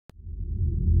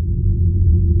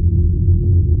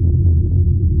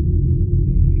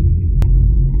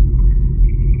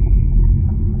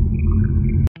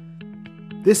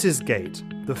This is Gate,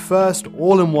 the first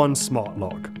all-in-one smart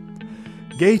lock.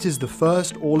 Gate is the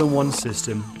first all-in-one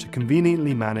system to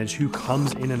conveniently manage who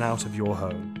comes in and out of your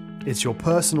home. It's your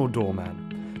personal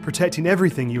doorman, protecting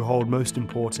everything you hold most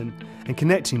important and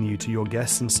connecting you to your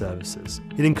guests and services.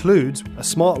 It includes a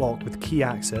smart lock with key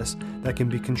access that can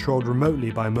be controlled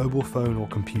remotely by mobile phone or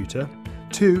computer,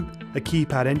 2, a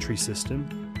keypad entry system,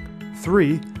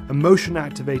 3, a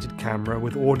motion-activated camera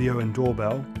with audio and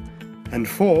doorbell, and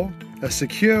 4, a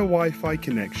secure Wi-Fi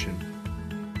connection.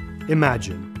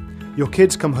 Imagine, your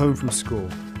kids come home from school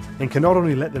and can not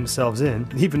only let themselves in,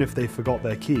 even if they forgot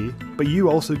their key, but you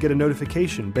also get a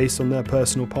notification based on their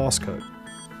personal passcode.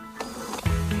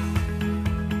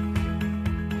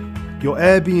 Your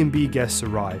Airbnb guests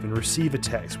arrive and receive a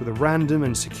text with a random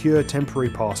and secure temporary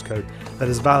passcode that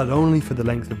is valid only for the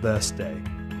length of their stay.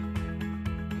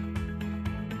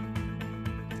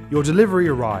 Your delivery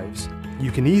arrives.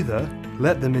 You can either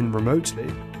let them in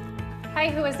remotely. Hi,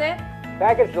 who is it?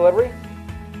 Package delivery.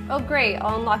 Oh great,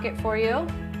 I'll unlock it for you.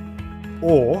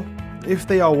 Or, if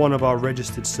they are one of our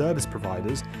registered service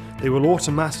providers, they will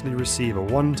automatically receive a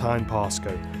one-time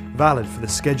passcode, valid for the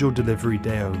scheduled delivery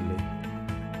day only.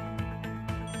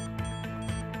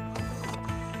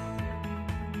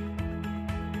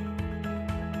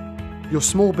 Your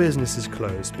small business is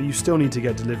closed, but you still need to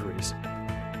get deliveries.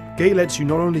 Gate lets you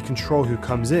not only control who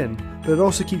comes in, but it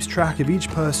also keeps track of each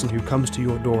person who comes to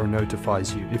your door and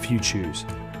notifies you, if you choose.